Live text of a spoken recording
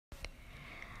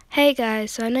Hey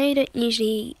guys, so I know you don't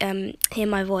usually hear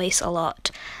my voice a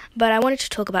lot, but I wanted to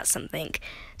talk about something.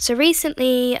 So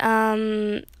recently,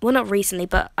 well not recently,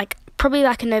 but like probably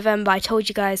back in November, I told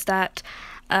you guys that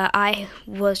I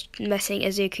was letting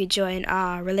Izuku join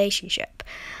our relationship.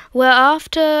 Well,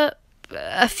 after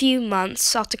a few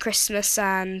months, after Christmas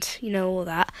and all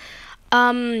that,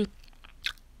 um,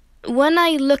 when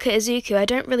I look at Izuku, I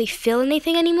don't really feel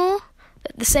anything anymore.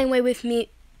 The same way with me.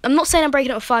 I'm not saying I'm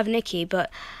breaking up with Five and Nikki,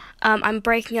 but I'm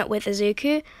breaking up with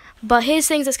Izuku. But here's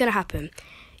things that's going to happen.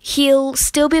 He'll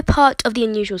still be a part of the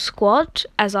unusual squad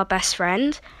as our best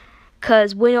friend,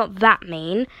 because we're not that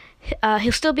mean.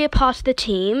 He'll still be a part of the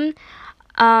team.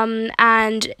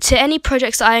 And to any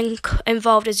projects that I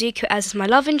involved Izuku as my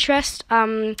love interest,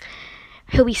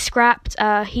 he'll be scrapped.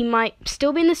 He might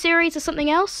still be in the series or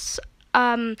something else.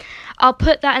 I'll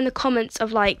put that in the comments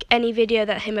of like any video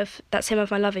that's him of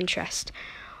my love interest.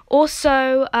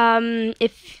 Also,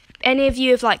 if any of you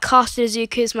have like casted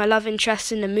Izuku as my love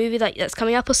interest in a movie that's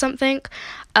coming up or something,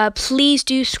 please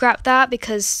do scrap that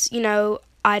because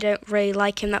I don't really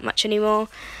like him that much anymore.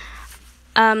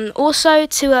 Also,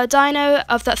 to Dino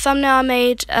of that thumbnail I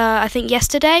made, I think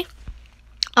yesterday,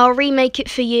 I'll remake it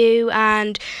for you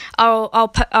and I'll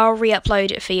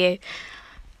re-upload it for you.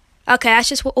 Okay, that's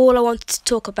just all I wanted to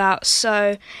talk about.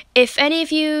 So, if any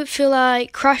of you feel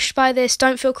like crushed by this,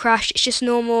 don't feel crushed. It's just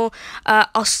normal.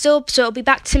 So it'll be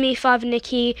back to me, Five and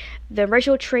Nikki, the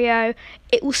original trio.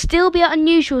 It will still be an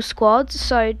unusual squad,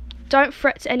 so don't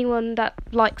fret to anyone that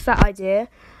likes that idea.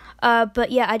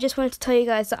 But yeah, I just wanted to tell you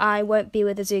guys that I won't be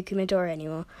with Izuku Midori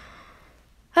anymore.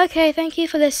 Okay, thank you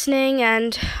for listening,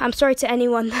 and I'm sorry to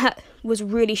anyone that was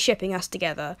really shipping us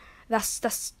together. I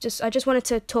just wanted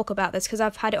to talk about this because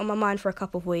I've had it on my mind for a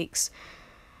couple of weeks.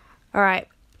 Alright,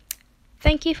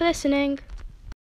 thank you for listening.